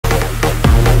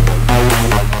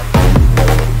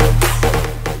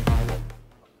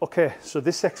Okay, so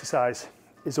this exercise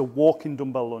is a walking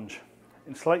dumbbell lunge.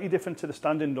 And slightly different to the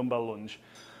standing dumbbell lunge.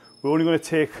 We're only going to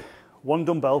take one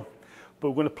dumbbell,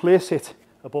 but we're going to place it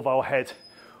above our head,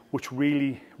 which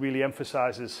really, really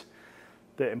emphasizes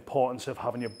the importance of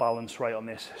having your balance right on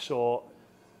this. So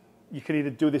you can either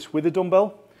do this with a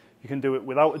dumbbell, you can do it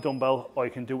without a dumbbell, or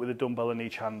you can do it with a dumbbell in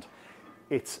each hand.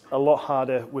 It's a lot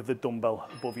harder with the dumbbell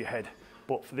above your head,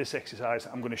 but for this exercise,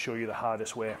 I'm going to show you the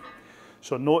hardest way.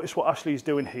 So notice what Ashley's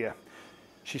doing here.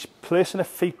 She's placing her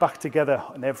feet back together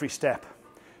on every step.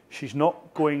 She's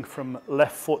not going from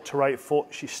left foot to right foot.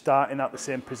 She's starting at the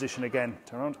same position again.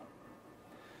 Turn around.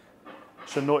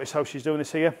 So notice how she's doing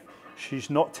this here. She's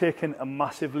not taking a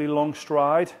massively long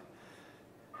stride,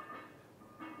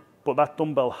 but that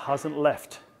dumbbell hasn't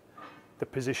left the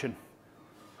position.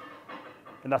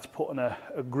 And that's putting a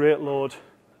great load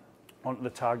onto the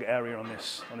target area on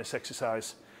this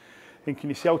exercise. And can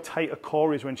you see how tight her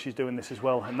core is when she's doing this as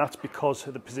well? And that's because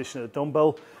of the position of the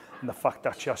dumbbell and the fact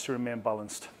that she has to remain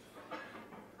balanced.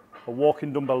 A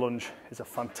walking dumbbell lunge is a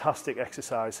fantastic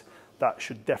exercise that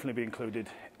should definitely be included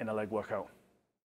in a leg workout.